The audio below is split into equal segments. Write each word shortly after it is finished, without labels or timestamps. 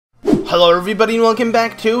Hello everybody and welcome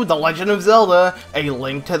back to The Legend of Zelda, A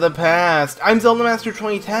Link to the Past. I'm Zelda Master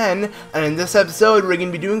 2010, and in this episode we're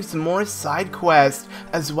going to be doing some more side quests,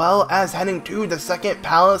 as well as heading to the second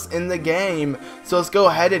palace in the game. So let's go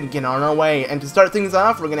ahead and get on our way, and to start things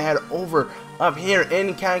off, we're going to head over up here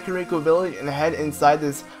in Kakariko Village and head inside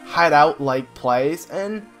this hideout-like place,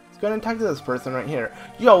 and let's go ahead and talk to this person right here.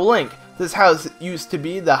 Yo, Link, this house used to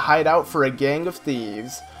be the hideout for a gang of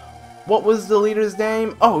thieves. What was the leader's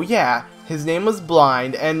name? Oh yeah, his name was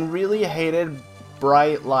Blind and really hated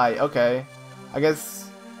bright light. Okay, I guess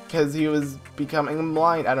because he was becoming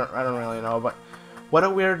blind. I don't really know, but what a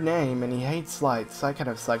weird name. And he hates lights. So that kind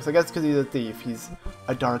of sucks. I guess because he's a thief. He's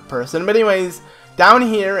a dark person. But anyways, down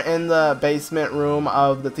here in the basement room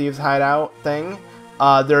of the thieves' hideout thing,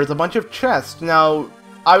 there's a bunch of chests. Now,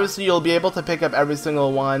 obviously, you'll be able to pick up every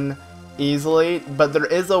single one easily, but there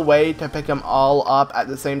is a way to pick them all up at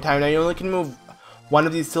the same time. Now you only can move one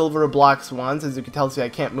of these silver blocks once. As you can tell, see, I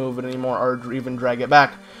can't move it anymore or even drag it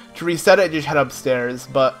back. To reset it, just head upstairs,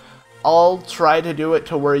 but I'll try to do it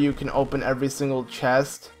to where you can open every single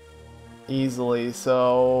chest easily.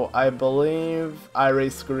 So I believe I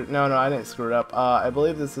already screwed it. No, I didn't screw it up. I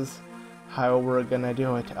believe this is how we're gonna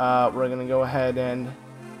do it. We're gonna go ahead and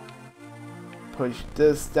push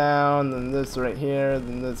this down, then this right here,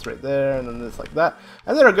 then this right there, and then this like that.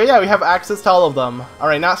 And there we go. Yeah, we have access to all of them.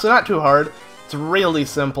 Alright, so not too hard. It's really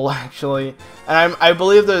simple, actually. And I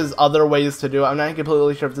believe there's other ways to do it. I'm not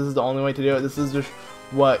completely sure if this is the only way to do it. This is just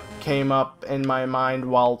what came up in my mind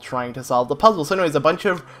while trying to solve the puzzle. So anyways, a bunch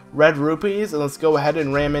of red rupees, and let's go ahead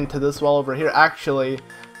and ram into this wall over here. Actually,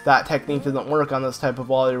 that technique doesn't work on this type of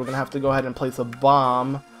wall. We're going to have to go ahead and place a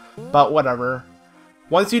bomb, but whatever.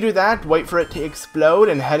 Once you do that, wait for it to explode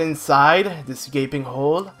and head inside this gaping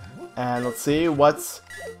hole. And let's see what's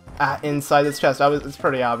inside this chest. It's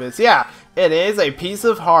pretty obvious. Yeah, it is a piece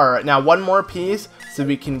of heart. Now, one more piece so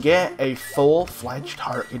we can get a full-fledged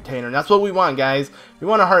heart container. And that's what we want, guys. We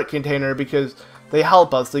want a heart container because they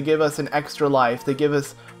help us. They give us an extra life. They give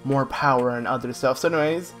us more power and other stuff. So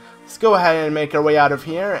anyways, let's go ahead and make our way out of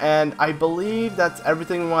here, and I believe that's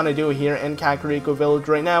everything we want to do here in Kakariko Village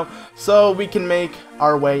right now, so we can make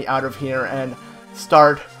our way out of here and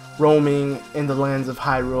start roaming in the lands of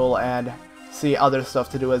Hyrule and see other stuff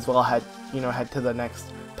to do as well. Head to the next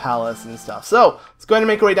palace and stuff. So let's go ahead and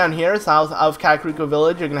make our way down here, south of Kakariko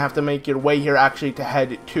Village. You're gonna have to make your way here actually to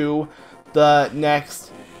head to the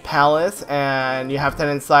next palace, and you have to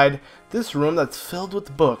head inside this room that's filled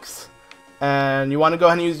with books. And you want to go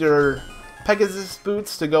ahead and use your Pegasus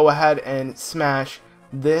boots to go ahead and smash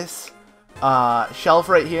this shelf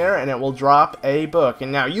right here, and it will drop a book.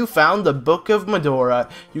 And now you found the Book of Medora.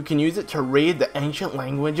 You can use it to read the ancient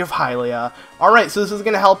language of Hylia. Alright, so this is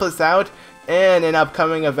going to help us out in an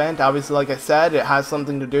upcoming event. Obviously, like I said, it has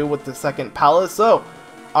something to do with the second palace. So,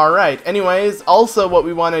 alright. Anyways, also what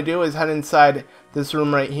we want to do is head inside this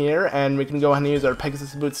room right here, and we can go ahead and use our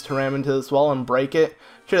Pegasus boots to ram into this wall and break it.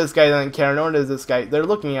 Sure, this guy doesn't care, nor does this guy. They're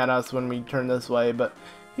looking at us when we turn this way, but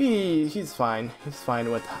he's fine. He's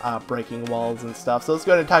fine with breaking walls and stuff. So let's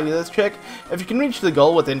go ahead and talk to this chick. If you can reach the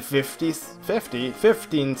goal within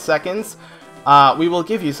 15 seconds, we will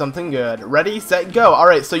give you something good. Ready, set, go.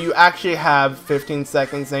 Alright, so you actually have 15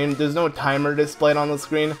 seconds, and there's no timer displayed on the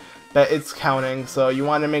screen, but it's counting. So you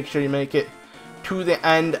want to make sure you make it to the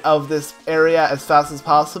end of this area as fast as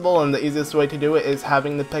possible, and the easiest way to do it is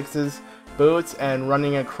having the Pegasus boots and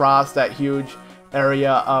running across that huge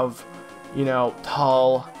area of,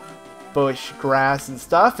 tall bush grass and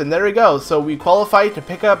stuff. And there we go. So we qualified to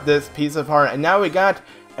pick up this piece of heart, and now we got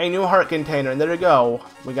a new heart container, and there we go.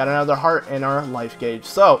 We got another heart in our life gauge.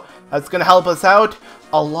 So that's going to help us out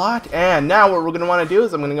a lot. And now what we're going to want to do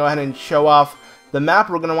is I'm going to go ahead and show off the map.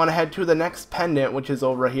 We're going to want to head to the next pendant, which is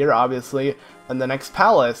over here, obviously, and the next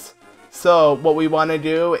palace. So what we want to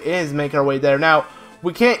do is make our way there. Now,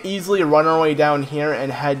 we can't easily run our way down here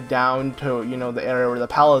and head down to, the area where the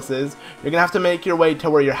palace is. You're going to have to make your way to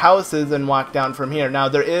where your house is and walk down from here. Now,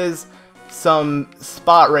 there is some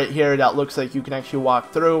spot right here that looks like you can actually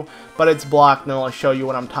walk through, but it's blocked, and I'll show you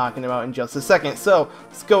what I'm talking about in just a second. So,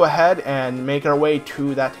 let's go ahead and make our way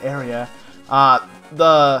to that area.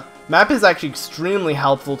 The map is actually extremely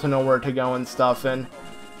helpful to know where to go and stuff, and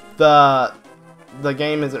the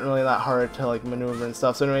game isn't really that hard to maneuver and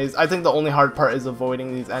stuff. So anyways, I think the only hard part is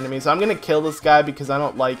avoiding these enemies. So I'm gonna kill this guy because I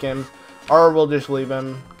don't like him, or we'll just leave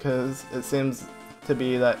him because it seems to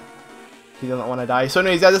be that he doesn't want to die. So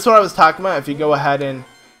anyways, yeah, this is what I was talking about. If you go ahead and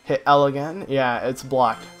hit L again, yeah, it's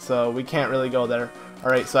blocked, so we can't really go there. All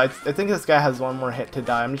right, so I think this guy has one more hit to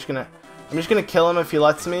die. I'm just gonna kill him if he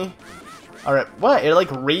lets me. All right, what?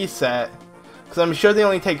 It reset. Because I'm sure they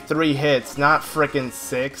only take 3 hits, not frickin'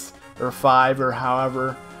 6 or 5 or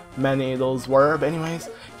however many those were. But anyways,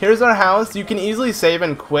 here's our house. You can easily save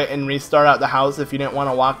and quit and restart out the house if you didn't want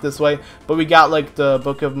to walk this way. But we got like the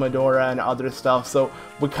Book of Medora and other stuff, so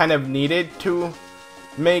we kind of needed to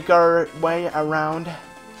make our way around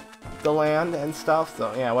the land and stuff.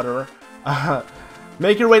 So yeah, whatever.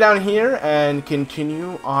 Make your way down here and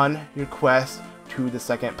continue on your quest to the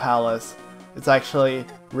second palace. It's actually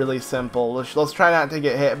really simple. Let's try not to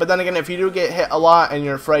get hit. But then again, if you do get hit a lot and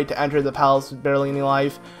you're afraid to enter the palace with barely any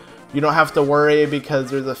life, you don't have to worry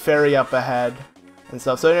because there's a ferry up ahead and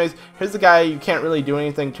stuff. So anyways, here's the guy. You can't really do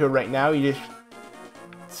anything to it right now. You just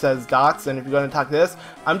says dots, and if you're going to talk to this,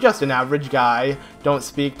 I'm just an average guy. Don't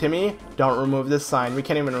speak to me. Don't remove this sign. We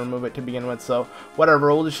can't even remove it to begin with, so whatever.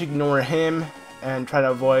 We'll just ignore him and try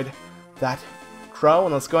to avoid that crow.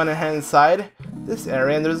 And let's go ahead inside this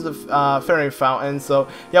area, and there's the fairy fountain. So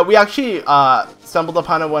yeah, we actually stumbled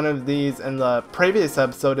upon one of these in the previous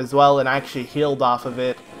episode as well, and I actually healed off of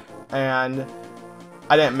it, and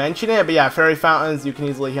I didn't mention it, but yeah, fairy fountains, you can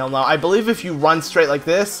easily heal now. I believe if you run straight like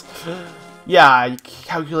this, yeah, you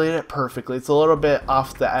calculate it perfectly. It's a little bit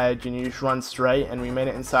off the edge, and you just run straight, and we made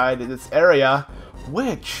it inside this area,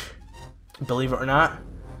 which, believe it or not,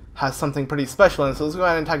 has something pretty special in it. So let's go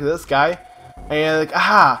ahead and talk to this guy, and you're like,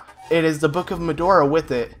 aha, it is the Book of Medora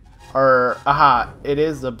with it. Or, aha, it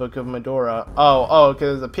is the Book of Medora. Oh,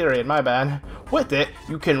 because there's a period, my bad. With it,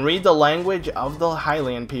 you can read the language of the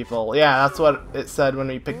Hylian people. Yeah, that's what it said when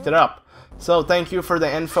we picked it up. So thank you for the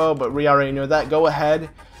info, but we already knew that. Go ahead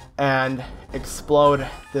and explode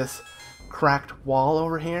this cracked wall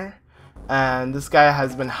over here. And this guy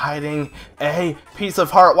has been hiding a piece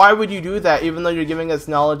of heart. Why would you do that, even though you're giving us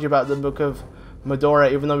knowledge about the Book of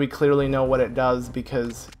Medora, even though we clearly know what it does,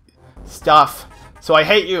 because stuff. So I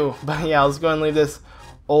hate you. But yeah, let's go and leave this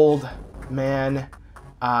old man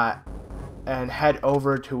and head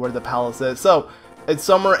over to where the palace is. So it's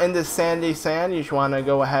somewhere in this sandy sand. You just want to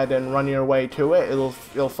go ahead and run your way to it.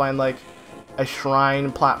 You'll find like a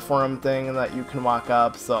shrine platform thing that you can walk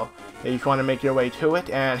up. So yeah, you just want to make your way to it,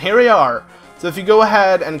 and here we are. So if you go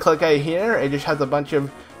ahead and click A here, it just has a bunch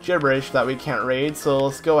of gibberish that we can't read. So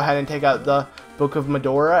let's go ahead and take out the Book of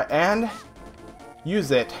Medora and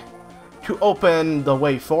use it to open the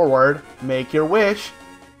way forward. Make your wish,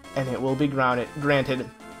 and it will be granted.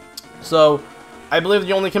 So I believe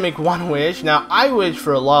you only can make one wish. Now I wish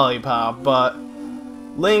for a lollipop, but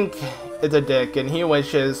Link is a dick, and he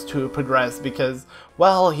wishes to progress because,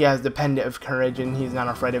 well, he has the Pendant of Courage, and he's not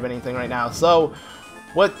afraid of anything right now. So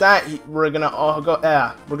with that, we're gonna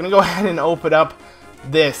go ahead and open up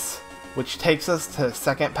this, which takes us to the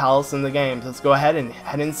second palace in the game. So let's go ahead and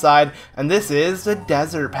head inside, and this is the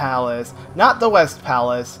Desert Palace, not the West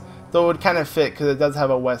Palace, though it would kind of fit because it does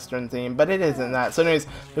have a Western theme, but it isn't that. So anyways,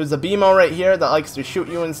 there's a Beemo right here that likes to shoot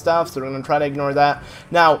you and stuff, so we're gonna try to ignore that.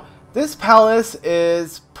 Now, this palace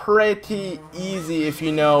is pretty easy if you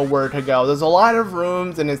know where to go. There's a lot of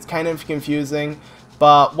rooms, and it's kind of confusing,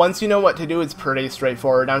 but once you know what to do, it's pretty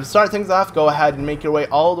straightforward. Now, to start things off, go ahead and make your way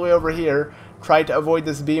all the way over here. Try to avoid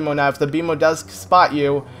this Beemo. Now, if the Beemo does spot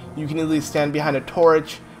you, you can easily stand behind a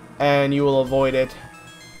torch, and you will avoid it.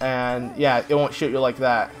 And yeah, it won't shoot you like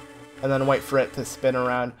that. And then wait for it to spin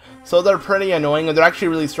around. So they're pretty annoying, and they're actually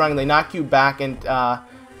really strong. They knock you back and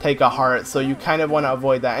take a heart, so you kind of want to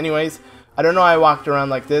avoid that. Anyways, I don't know, I walked around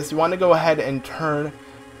like this. You want to go ahead and turn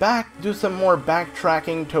back, do some more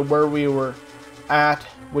backtracking to where we were at,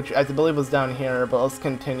 which I believe was down here, but let's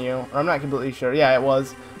continue. Or I'm not completely sure. Yeah, it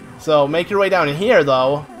was. So make your way down here,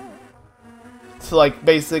 though, to like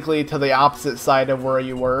basically to the opposite side of where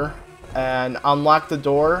you were, and unlock the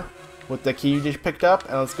door with the key you just picked up.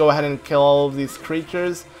 And let's go ahead and kill all of these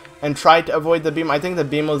creatures and try to avoid the beam. I think the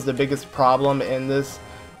beam was the biggest problem in this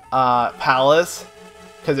palace,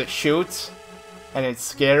 because it shoots and it's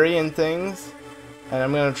scary and things. And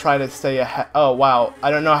I'm gonna try to stay ahead. Oh wow,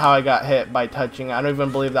 I don't know how I got hit by touching it. I don't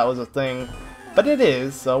even believe that was a thing, but it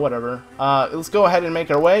is, so whatever. Let's go ahead and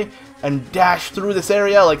make our way and dash through this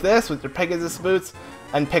area like this with your Pegasus boots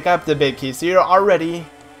and pick up the big key. So you're already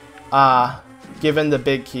given the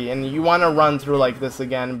big key, and you want to run through like this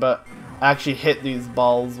again, but I actually hit these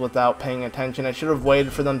balls without paying attention. I should have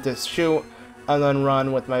waited for them to shoot and then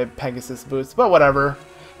run with my Pegasus boots, but whatever.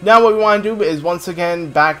 Now what we want to do is once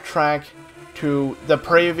again backtrack to the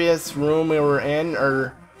previous room we were in,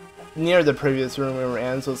 or near the previous room we were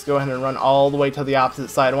in. So let's go ahead and run all the way to the opposite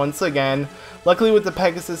side once again. Luckily with the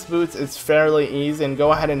Pegasus boots, it's fairly easy, and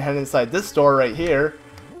go ahead and head inside this door right here.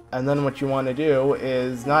 And then what you want to do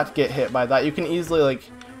is not get hit by that. You can easily like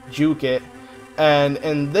juke it, and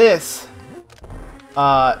in this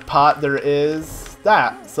pot, there is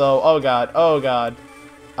that. So, oh god.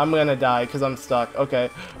 I'm gonna die because I'm stuck. Okay.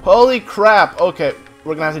 Holy crap. Okay,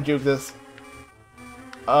 we're gonna have to juke this.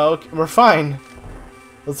 Okay, we're fine.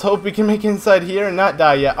 Let's hope we can make it inside here and not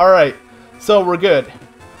die yet. Alright, so we're good.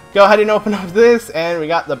 Go ahead and open up this, and we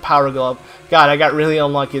got the power glove. God, I got really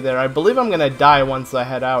unlucky there. I believe I'm gonna die once I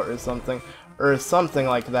head out or something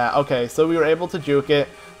like that. Okay, so we were able to juke it,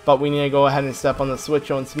 but we need to go ahead and step on the switch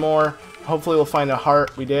once more. Hopefully we'll find a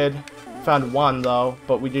heart. We did. Found one though,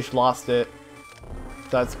 but we just lost it.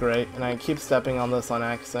 That's great. And I keep stepping on this on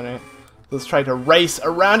accident. Let's try to race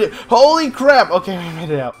around it. Holy crap! Okay, we made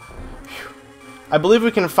it out. Whew. I believe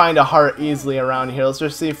we can find a heart easily around here. Let's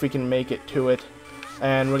just see if we can make it to it.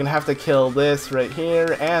 And we're gonna have to kill this right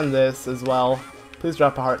here and this as well. Please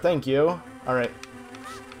drop a heart. Thank you. Alright.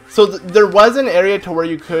 So there was an area to where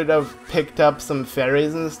you could have picked up some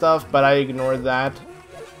fairies and stuff, but I ignored that.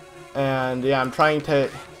 And yeah, I'm trying to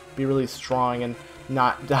be really strong and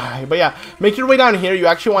not die. But yeah, make your way down here. You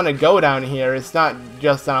actually want to go down here. It's not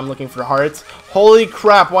just that I'm looking for hearts. Holy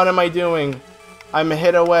crap, what am I doing? I'm a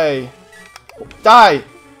hit away. Die!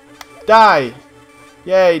 Die!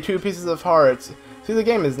 Yay, 2 pieces of hearts. See, the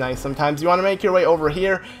game is nice sometimes. You want to make your way over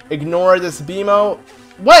here. Ignore this BMO.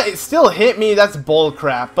 What? It still hit me? That's bull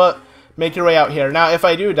crap. But make your way out here. Now, if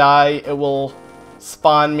I do die, it will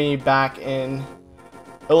spawn me back in.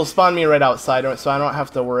 It will spawn me right outside, so I don't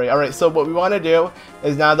have to worry. Alright, so what we want to do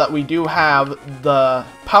is, now that we do have the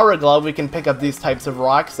power glove, we can pick up these types of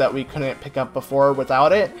rocks that we couldn't pick up before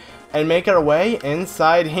without it, and make our way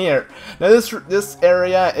inside here. Now this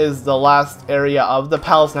area is the last area of the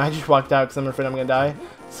palace. Now I just walked out because I'm afraid I'm going to die.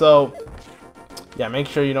 So, yeah, make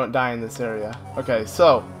sure you don't die in this area. Okay,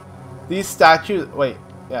 so, these statues... Wait,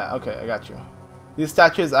 yeah, okay, I got you. These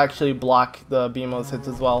statues actually block the BMO's hits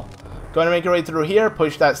as well. Go ahead and make your way through here,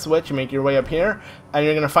 push that switch, and make your way up here, and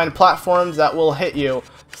you're going to find platforms that will hit you.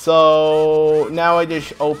 So now I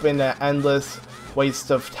just opened an endless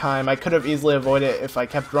waste of time. I could have easily avoided it if I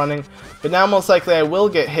kept running, but now most likely I will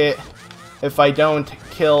get hit if I don't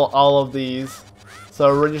kill all of these.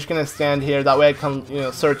 So we're just going to stand here, that way I can, you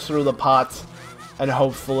know, search through the pots, and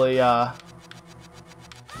hopefully, yeah,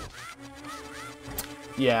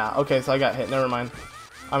 okay, so I got hit, never mind.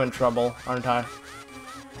 I'm in trouble, aren't I?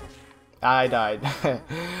 I died.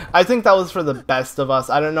 I think that was for the best of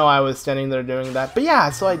us. I don't know, I was standing there doing that. But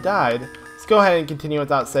yeah, so I died. Let's go ahead and continue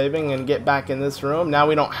without saving and get back in this room. Now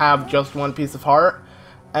we don't have just 1 piece of heart.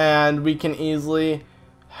 And we can easily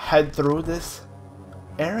head through this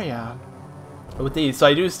area with these. So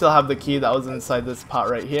I do still have the key that was inside this pot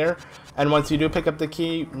right here. And once you do pick up the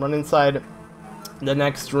key, run inside the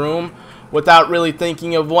next room without really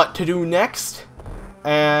thinking of what to do next.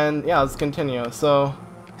 And yeah, let's continue. So...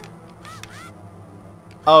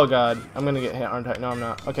 oh god, I'm gonna get hit, aren't I? No, I'm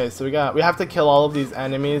not. Okay, so we have to kill all of these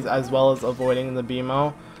enemies as well as avoiding the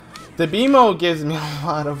BMO. The BMO gives me a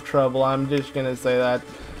lot of trouble, I'm just gonna say that.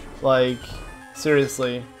 Like,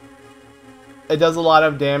 seriously. It does a lot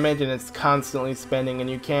of damage and it's constantly spinning and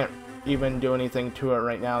you can't even do anything to it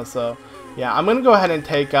right now, so... yeah, I'm gonna go ahead and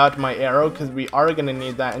take out my arrow because we are gonna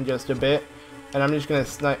need that in just a bit. And I'm just gonna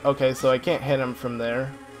snipe... okay, so I can't hit him from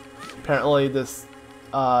there. Apparently this...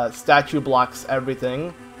 statue blocks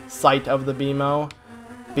everything. Sight of the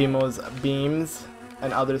BMO's beams,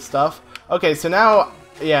 and other stuff. Okay, so now,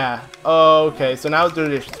 yeah. Okay, so now they're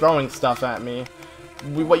just throwing stuff at me.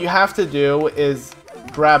 What you have to do is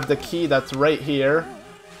grab the key that's right here.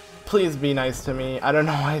 Please be nice to me. I don't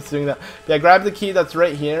know why it's doing that. Yeah, grab the key that's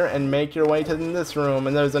right here and make your way to this room.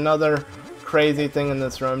 And there's another crazy thing in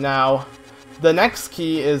this room. Now, the next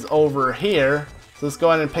key is over here. So let's go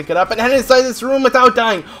ahead and pick it up and head inside this room without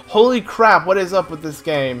dying. Holy crap, what is up with this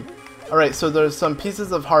game? Alright, so there's some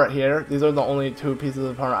pieces of heart here. These are the only 2 pieces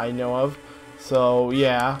of heart I know of. So,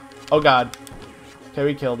 yeah. Oh god. Okay,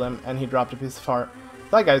 we killed him, and he dropped a piece of heart.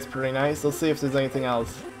 That guy's pretty nice. Let's see if there's anything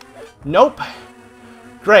else. Nope.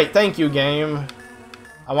 Great, thank you, game.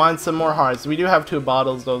 I wanted some more hearts. We do have 2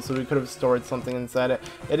 bottles, though, so we could have stored something inside it.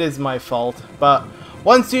 It is my fault. But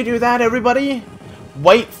once you do that, everybody...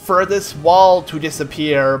 wait for this wall to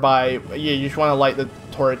disappear by... yeah, you just want to light the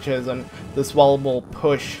torches and this wall will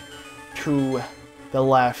push to the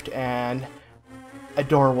left and a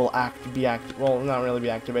door will well, not really be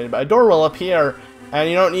activated, but a door will appear and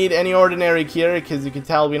you don't need any ordinary key because you can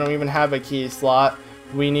tell we don't even have a key slot.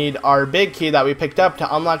 We need our big key that we picked up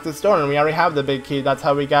to unlock this door and we already have the big key. That's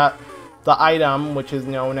how we got the item, which is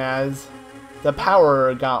known as the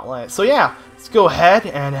power gauntlet. So yeah, let's go ahead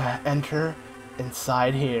and enter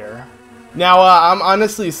inside here. Now, I'm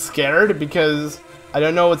honestly scared because I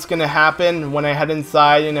don't know what's gonna happen when I head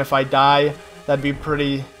inside, and if I die, That'd be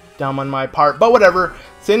pretty dumb on my part, but whatever.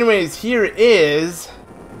 So anyways, here is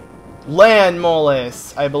land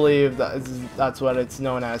mollusk. I believe that's what it's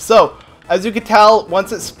known as. So, as you can tell,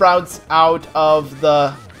 once it sprouts out of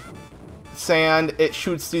the sand, it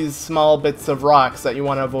shoots these small bits of rocks that you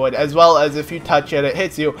want to avoid, as well as if you touch it, it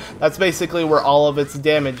hits you. That's basically where all of its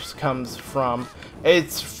damage comes from.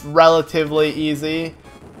 It's relatively easy,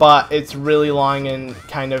 but it's really long and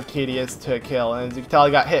kind of tedious to kill, and as you can tell, I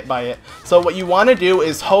got hit by it. So what you want to do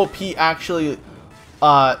is hope he actually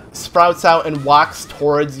sprouts out and walks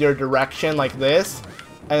towards your direction like this,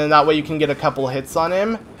 and then that way you can get a couple hits on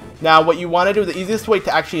him. Now what you want to do, the easiest way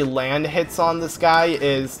to actually land hits on this guy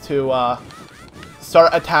is to start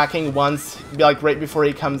attacking once, like right before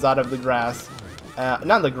he comes out of the grass.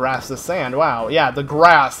 Not the grass, the sand, wow, yeah, the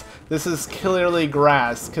grass. This is clearly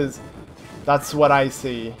grass, because that's what I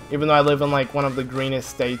see, even though I live in like one of the greenest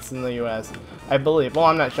states in the US, I believe. Well,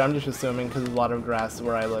 I'm not sure, I'm just assuming because there's a lot of grass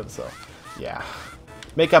where I live, so yeah.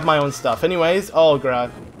 Make up my own stuff. Anyways, oh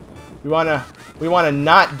god. We wanna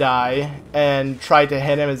not die and try to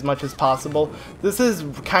hit him as much as possible. This is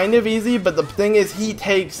kind of easy, but the thing is he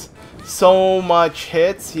takes so much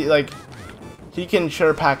hits. He can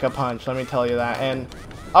sure pack a punch, let me tell you that. And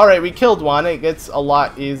alright, we killed one. It gets a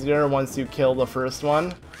lot easier once you kill the first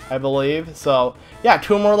one, I believe. So yeah,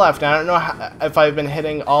 2 more left. I don't know if I've been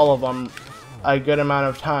hitting all of them a good amount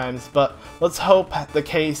of times, but let's hope the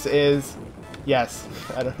case is yes.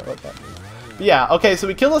 I don't know what that means. But yeah, okay, so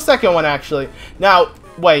we killed the second one actually. Now,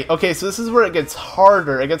 wait, okay, so this is where it gets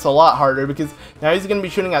harder. It gets a lot harder because now he's gonna be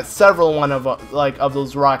shooting at several of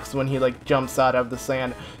those rocks when he like jumps out of the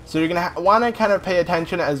sand. So you're gonna want to kind of pay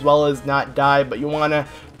attention as well as not die, but you want to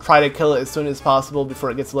try to kill it as soon as possible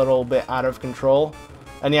before it gets a little bit out of control.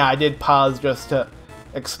 And yeah, I did pause just to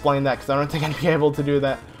explain that because I don't think I'd be able to do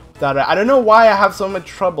that without it. I don't know why I have so much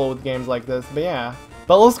trouble with games like this, but yeah.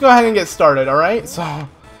 But let's go ahead and get started, alright? So,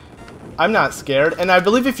 I'm not scared. And I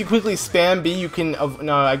believe if you quickly spam B, you can...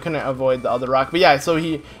 no, I couldn't avoid the other rock. But yeah, so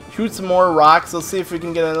he shoots more rocks. Let's see if we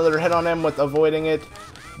can get another hit on him with avoiding it.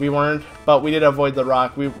 We weren't, but we did avoid the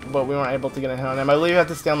rock. But we weren't able to get a hit on him. I believe you have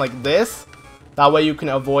to stand like this. That way you can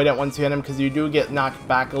avoid it once you hit him, because you do get knocked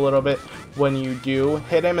back a little bit when you do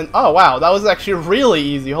hit him. And oh wow, that was actually really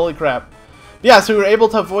easy. Holy crap. But yeah, so we were able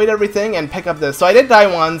to avoid everything and pick up this. So I did die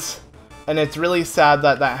once, and it's really sad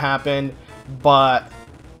that that happened, but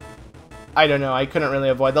I don't know, I couldn't really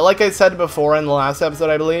avoid that. Like I said before in the last episode,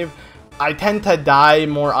 I believe, I tend to die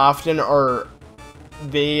more often or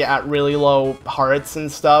be at really low hearts and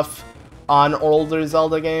stuff on older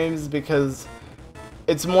Zelda games because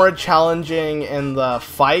it's more challenging in the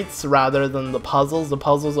fights rather than the puzzles. The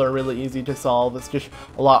puzzles are really easy to solve. It's just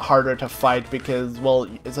a lot harder to fight because, well,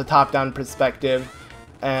 it's a top-down perspective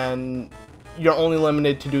and you're only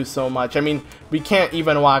limited to do so much. I mean, we can't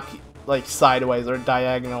even walk like sideways or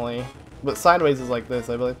diagonally. But sideways is like this,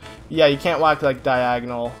 I believe. Yeah, you can't walk like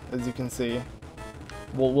diagonal, as you can see.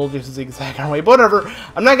 We'll just zigzag our way, but whatever.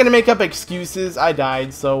 I'm not gonna make up excuses. I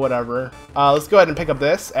died, so whatever. Let's go ahead and pick up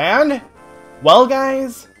this, and well,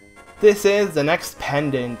 guys, this is the next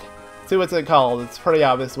pendant. Let's see what's it called. It's pretty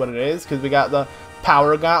obvious what it is because we got the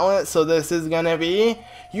power gauntlet. So this is gonna be,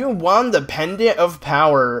 you won the pendant of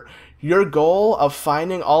power. Your goal of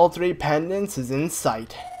finding all 3 pendants is in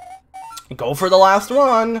sight. Go for the last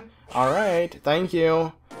one. Alright, thank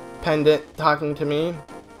you, Pendant, talking to me.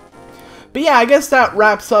 But yeah, I guess that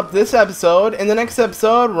wraps up this episode. In the next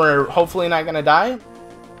episode, we're hopefully not gonna die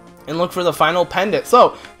and look for the final pendant.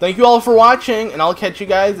 So, thank you all for watching, and I'll catch you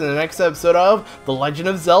guys in the next episode of The Legend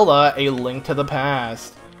of Zelda: A Link to the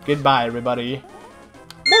Past. Goodbye, everybody.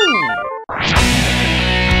 Woo!